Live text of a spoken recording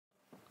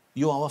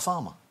You are a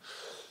farmer.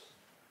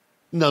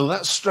 No,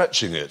 that's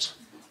stretching it.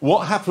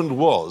 What happened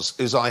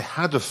is I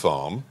had a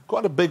farm,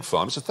 quite a big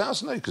farm. It's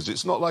 1,000 acres.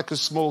 It's not like a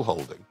small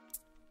holding.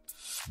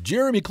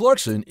 Jeremy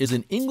Clarkson is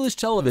an English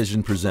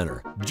television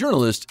presenter,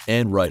 journalist,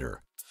 and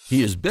writer.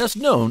 He is best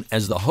known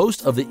as the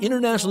host of the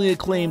internationally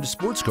acclaimed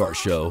sports car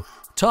show,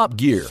 Top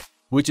Gear,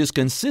 which is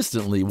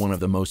consistently one of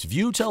the most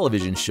viewed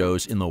television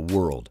shows in the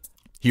world.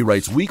 He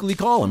writes weekly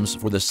columns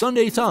for the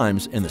Sunday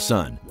Times and The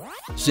Sun.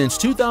 Since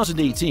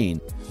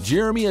 2018,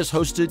 Jeremy has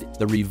hosted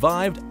the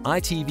revived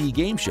ITV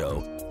game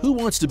show, Who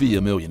Wants to Be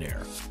a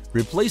Millionaire?,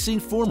 replacing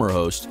former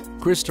host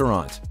Chris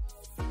Tarrant.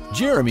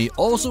 Jeremy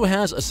also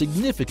has a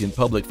significant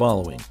public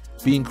following,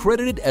 being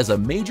credited as a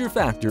major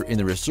factor in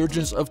the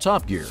resurgence of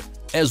Top Gear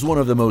as one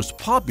of the most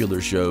popular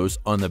shows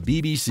on the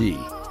BBC.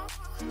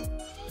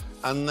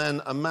 And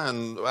then a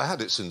man, I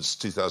had it since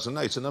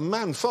 2008, and a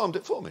man farmed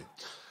it for me.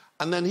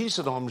 And then he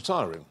said, oh, I'm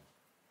retiring.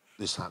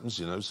 This happens,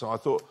 you know, so I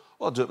thought,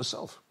 well, I'll do it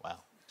myself. Wow.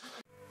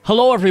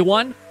 Hello,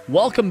 everyone.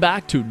 Welcome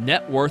back to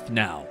Net Worth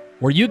Now,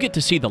 where you get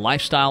to see the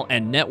lifestyle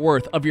and net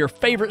worth of your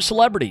favorite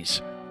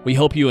celebrities. We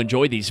hope you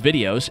enjoy these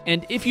videos,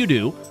 and if you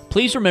do,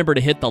 please remember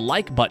to hit the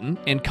like button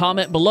and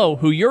comment below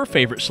who your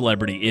favorite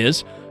celebrity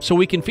is so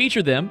we can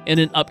feature them in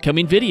an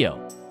upcoming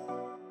video.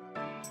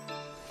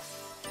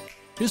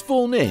 His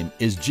full name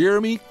is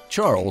Jeremy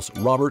Charles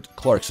Robert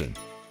Clarkson,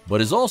 but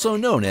is also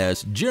known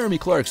as Jeremy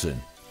Clarkson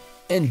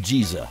and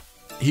Giza.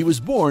 He was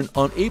born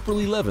on April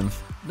 11,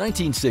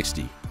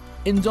 1960,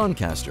 in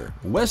Doncaster,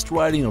 West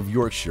Riding of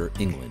Yorkshire,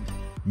 England,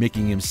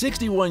 making him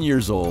 61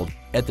 years old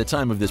at the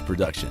time of this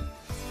production.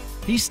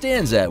 He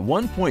stands at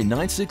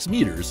 1.96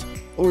 meters,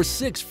 or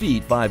 6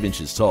 feet 5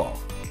 inches tall.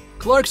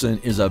 Clarkson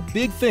is a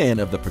big fan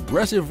of the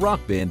progressive rock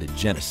band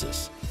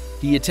Genesis.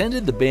 He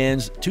attended the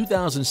band's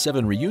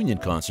 2007 reunion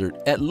concert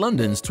at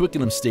London's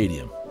Twickenham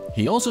Stadium.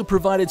 He also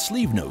provided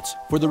sleeve notes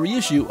for the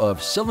reissue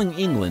of Selling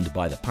England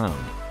by the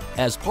Pound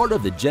as part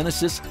of the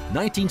Genesis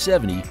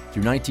 1970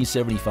 through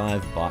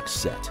 1975 box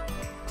set.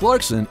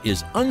 Clarkson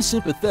is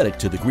unsympathetic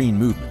to the Green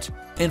Movement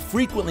and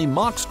frequently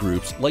mocks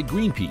groups like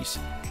Greenpeace,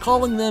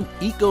 calling them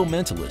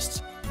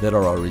eco-mentalists that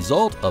are a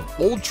result of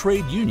old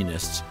trade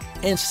unionists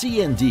and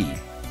CND,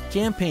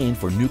 Campaign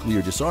for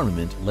Nuclear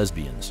Disarmament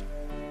lesbians.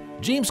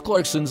 James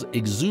Clarkson's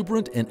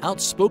exuberant and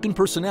outspoken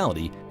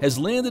personality has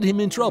landed him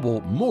in trouble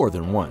more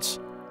than once.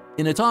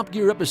 In a Top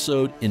Gear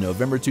episode in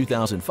November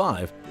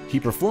 2005, he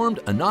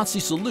performed a Nazi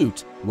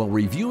salute while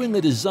reviewing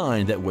a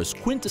design that was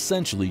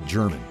quintessentially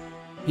German.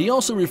 He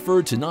also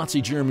referred to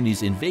Nazi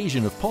Germany's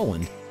invasion of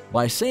Poland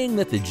by saying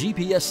that the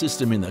GPS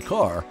system in the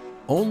car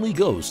only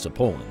goes to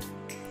Poland.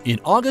 In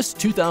August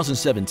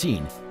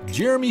 2017,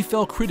 Jeremy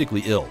fell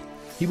critically ill.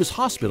 He was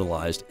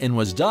hospitalized and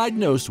was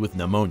diagnosed with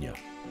pneumonia.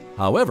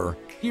 However,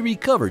 he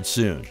recovered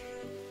soon.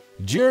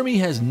 Jeremy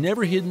has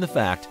never hidden the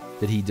fact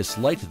that he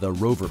disliked the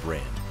Rover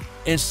brand,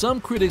 and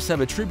some critics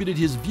have attributed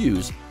his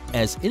views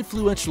as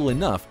influential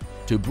enough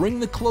to bring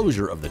the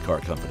closure of the car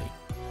company.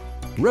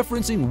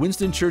 Referencing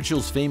Winston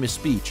Churchill's famous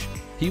speech,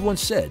 he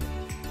once said,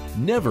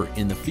 "Never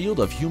in the field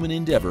of human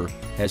endeavor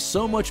has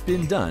so much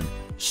been done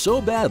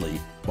so badly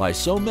by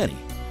so many."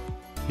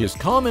 His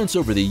comments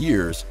over the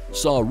years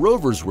saw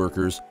Rover's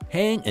workers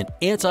hang an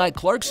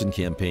anti-Clarkson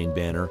campaign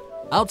banner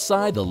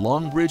outside the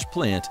Longbridge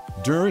plant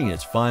during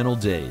its final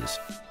days.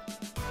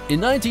 In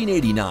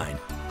 1989,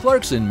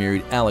 Clarkson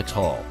married Alex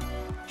Hall.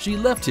 She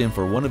left him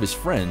for one of his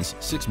friends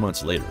 6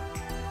 months later.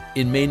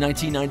 In May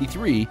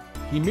 1993,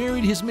 he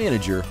married his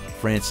manager,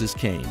 Frances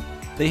Kane.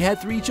 They had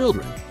 3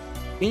 children.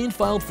 Kane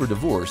filed for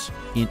divorce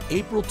in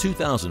April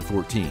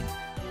 2014.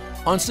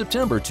 On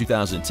September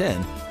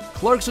 2010,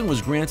 Clarkson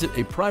was granted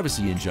a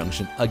privacy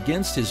injunction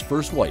against his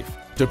first wife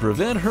to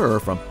prevent her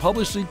from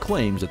publishing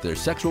claims that their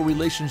sexual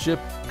relationship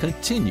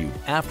continued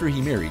after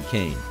he married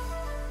Kane.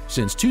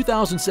 Since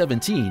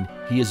 2017,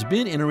 he has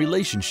been in a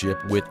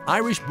relationship with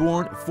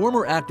Irish-born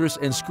former actress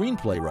and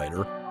screenplay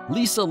writer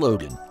Lisa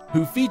Logan,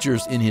 who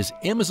features in his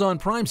Amazon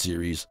Prime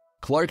series,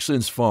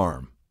 Clarkson's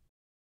Farm.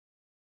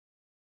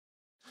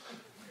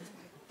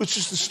 Which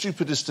is the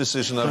stupidest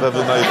decision I've ever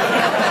made.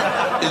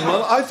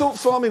 I thought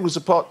farming was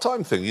a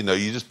part-time thing. You know,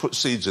 you just put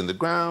seeds in the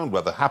ground,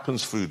 weather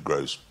happens, food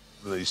grows,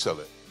 and then you sell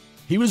it.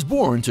 He was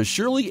born to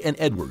Shirley and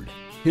Edward.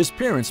 His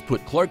parents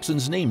put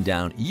Clarkson's name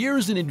down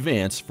years in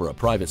advance for a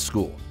private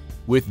school,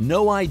 with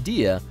no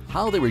idea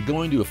how they were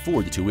going to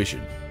afford the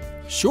tuition.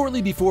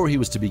 Shortly before he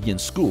was to begin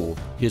school,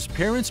 his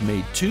parents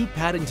made 2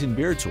 Paddington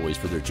Bear toys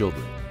for their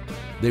children.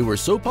 They were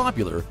so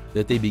popular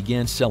that they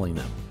began selling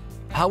them.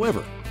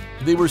 However,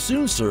 they were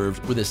soon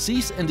served with a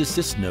cease and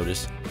desist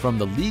notice from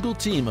the legal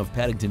team of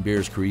Paddington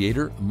Bear's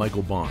creator,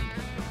 Michael Bond.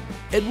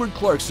 Edward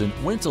Clarkson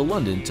went to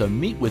London to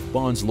meet with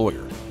Bond's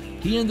lawyer.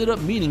 He ended up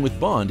meeting with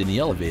Bond in the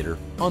elevator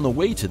on the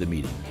way to the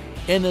meeting,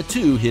 and the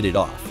two hit it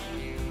off.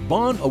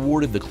 Bond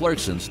awarded the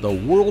Clarksons the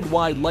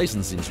worldwide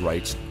licensing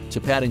rights to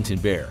Paddington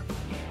Bear.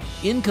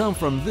 Income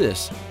from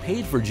this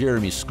paid for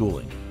Jeremy's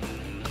schooling.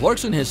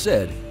 Clarkson has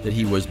said that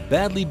he was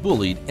badly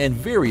bullied and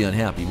very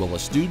unhappy while a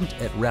student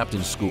at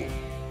Rapton School.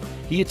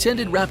 He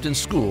attended Rapton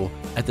School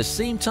at the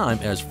same time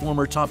as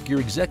former Top Gear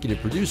executive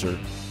producer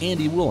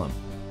Andy Willem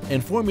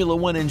and Formula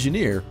One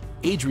engineer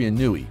Adrian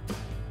Newey.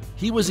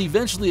 He was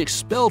eventually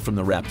expelled from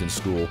the Rapton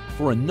School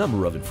for a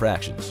number of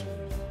infractions.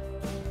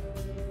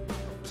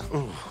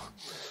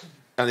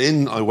 And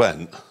in I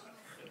went.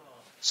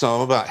 So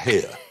I'm about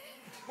here.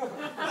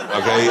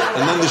 Okay,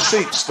 and then the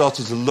sheep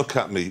started to look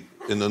at me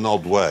in an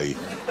odd way.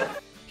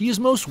 He is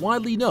most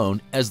widely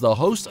known as the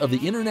host of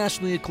the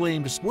internationally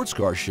acclaimed sports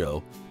car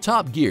show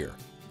Top Gear.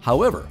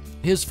 However,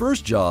 his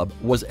first job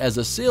was as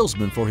a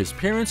salesman for his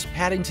parents'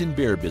 Paddington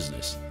Bear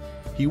business.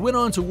 He went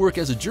on to work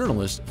as a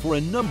journalist for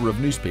a number of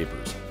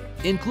newspapers,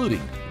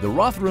 including the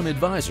Rotherham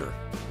Advisor,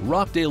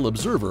 Rockdale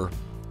Observer,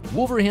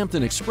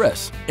 Wolverhampton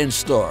Express and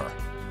Star,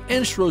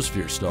 and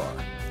Shropshire Star.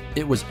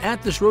 It was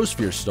at the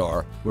Shropshire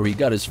Star where he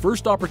got his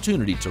first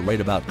opportunity to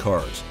write about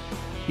cars.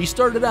 He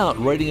started out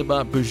writing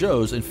about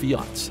Peugeots and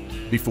Fiats,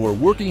 before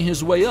working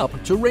his way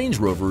up to Range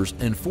Rovers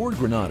and Ford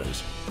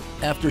Granadas.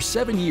 After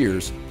 7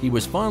 years, he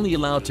was finally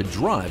allowed to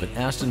drive an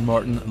Aston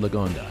Martin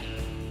Lagonda.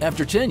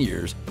 After 10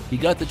 years, he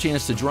got the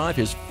chance to drive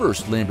his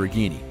first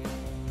Lamborghini.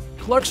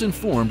 Clarkson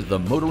formed the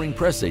Motoring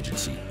Press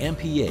Agency,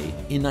 MPA,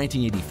 in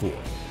 1984.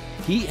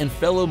 He and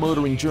fellow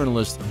motoring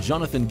journalist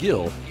Jonathan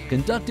Gill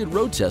conducted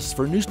road tests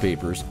for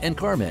newspapers and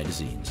car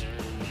magazines.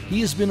 He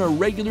has been a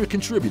regular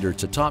contributor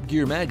to Top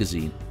Gear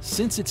magazine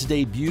since its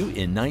debut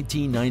in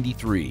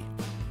 1993.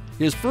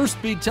 His first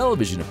big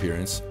television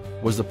appearance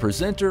was the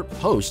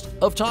presenter-host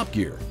of Top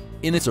Gear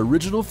in its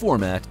original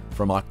format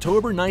from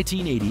October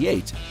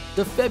 1988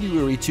 to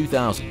February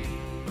 2000,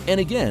 and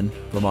again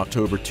from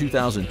October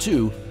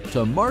 2002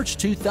 to March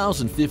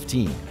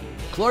 2015.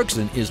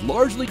 Clarkson is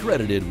largely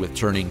credited with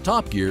turning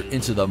Top Gear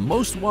into the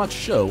most-watched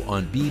show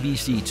on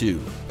BBC Two.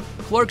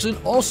 Clarkson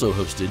also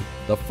hosted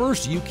the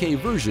first UK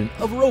version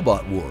of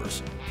Robot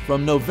Wars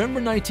from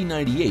November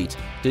 1998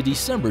 to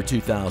December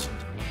 2000.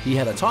 He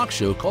had a talk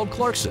show called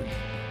Clarkson.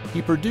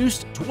 He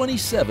produced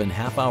 27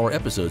 half-hour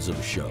episodes of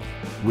the show,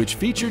 which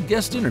featured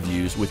guest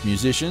interviews with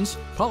musicians,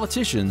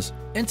 politicians,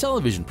 and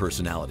television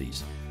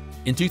personalities.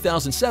 In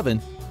 2007,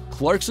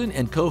 Clarkson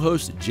and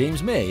co-host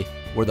James May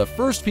were the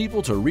first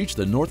people to reach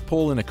the North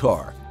Pole in a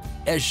car,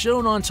 as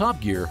shown on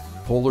Top Gear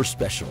Polar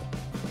Special.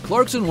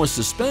 Clarkson was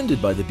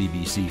suspended by the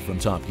BBC from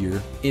Top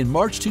Gear in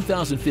March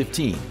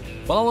 2015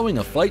 following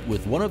a fight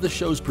with one of the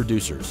show's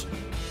producers.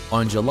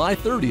 On July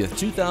 30th,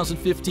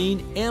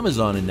 2015,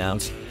 Amazon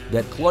announced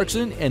that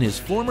Clarkson and his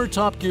former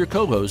Top Gear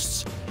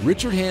co-hosts,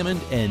 Richard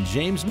Hammond and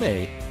James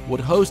May, would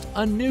host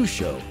a new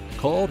show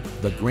called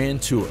The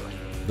Grand Tour.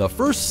 The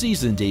first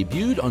season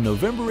debuted on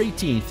November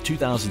 18th,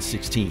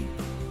 2016.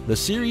 The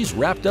series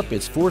wrapped up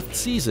its fourth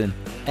season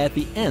at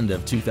the end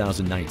of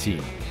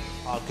 2019.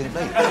 Oh, can it be?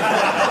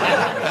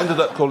 Ended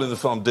up calling the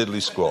farm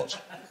Diddley Squat,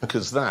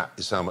 because that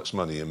is how much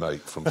money you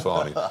make from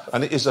farming.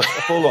 And it is a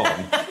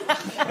full-on...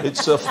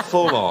 It's a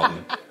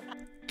full-on...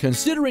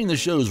 Considering the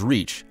show's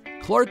reach,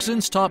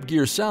 Clarkson's Top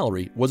Gear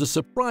salary was a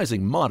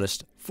surprising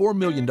modest $4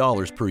 million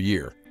per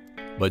year.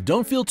 But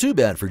don't feel too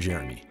bad for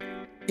Jeremy.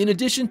 In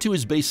addition to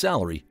his base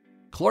salary,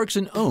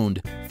 Clarkson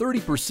owned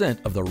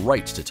 30% of the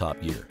rights to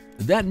Top Gear.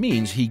 That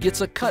means he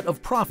gets a cut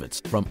of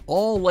profits from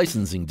all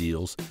licensing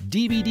deals,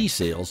 DVD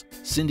sales,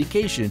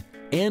 syndication,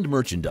 and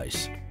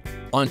merchandise.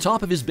 On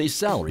top of his base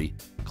salary,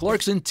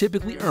 Clarkson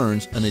typically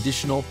earns an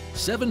additional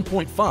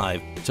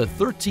 $7.5 to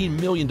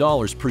 $13 million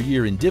per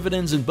year in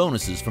dividends and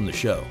bonuses from the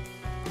show.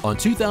 On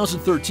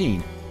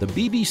 2013, the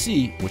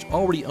BBC, which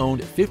already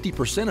owned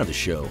 50% of the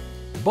show,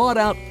 bought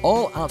out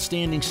all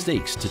outstanding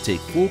stakes to take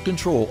full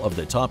control of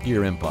the Top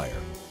Gear empire.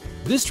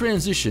 This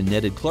transition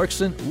netted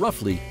Clarkson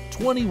roughly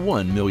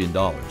 $21 million.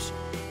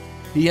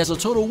 He has a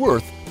total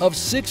worth of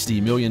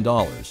 $60 million.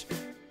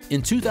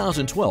 In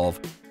 2012,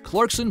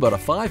 Clarkson bought a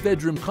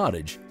 5-bedroom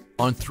cottage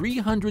on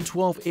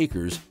 312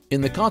 acres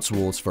in the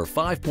Cotswolds for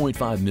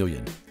 $5.5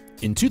 million.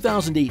 In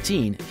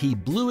 2018, he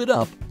blew it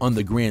up on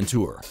the Grand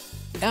Tour.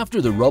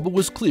 After the rubble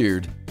was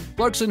cleared,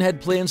 Clarkson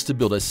had plans to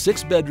build a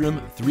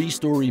 6-bedroom,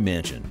 3-story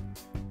mansion.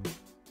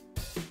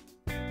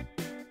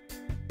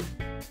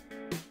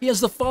 He has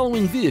the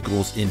following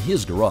vehicles in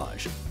his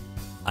garage: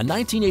 a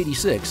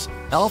 1986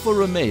 Alfa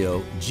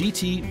Romeo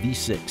GT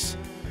V6,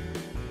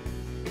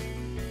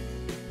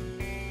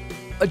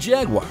 a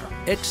Jaguar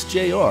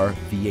XJR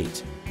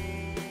V8,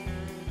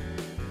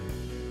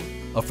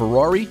 a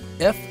Ferrari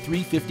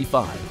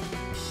F355,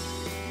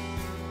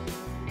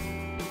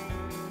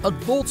 a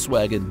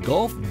Volkswagen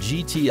Golf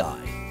GTI,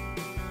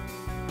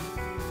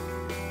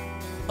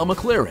 a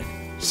McLaren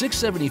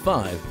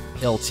 675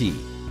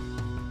 LT,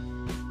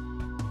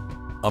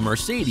 a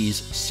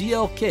Mercedes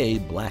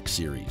CLK Black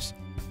Series,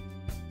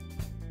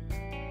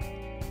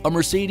 a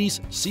Mercedes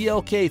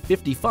CLK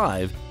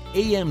 55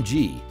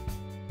 AMG,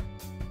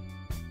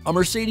 a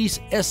Mercedes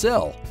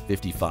SL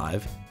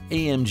 55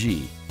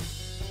 AMG,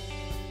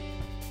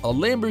 a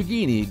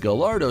Lamborghini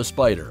Gallardo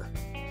Spider,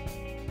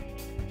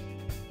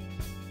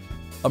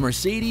 a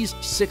Mercedes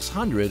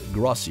 600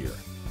 Grossier,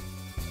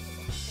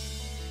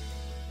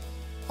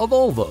 a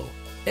Volvo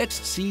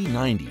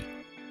XC90,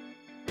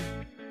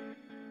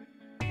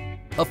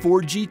 a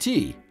Ford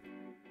GT,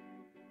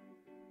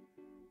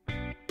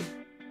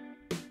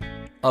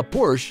 a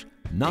Porsche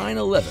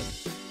 911,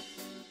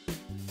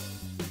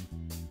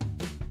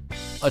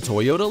 a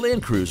Toyota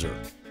Land Cruiser,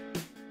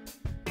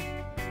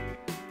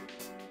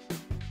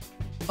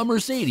 a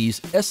Mercedes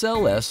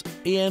SLS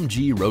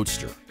AMG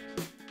Roadster,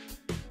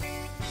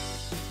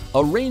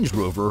 a Range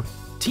Rover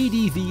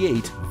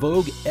TD-V8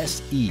 Vogue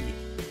SE,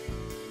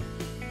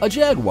 a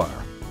Jaguar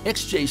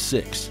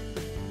XJ6,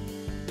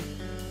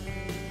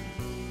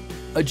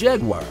 a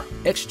Jaguar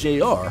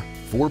XJR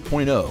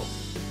 4.0,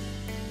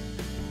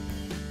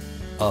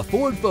 a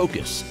Ford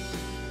Focus,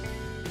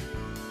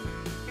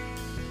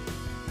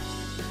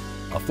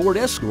 a Ford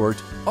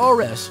Escort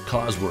RS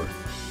Cosworth,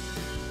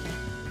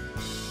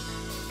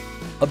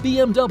 a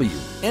BMW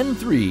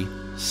M3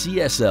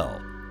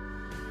 CSL,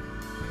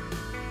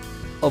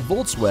 a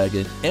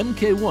Volkswagen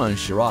MK1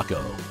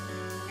 Scirocco,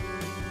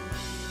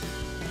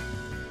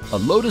 a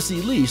Lotus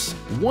Elise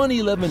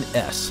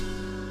 111S,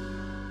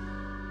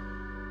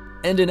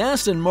 and an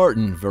Aston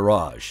Martin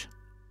Virage.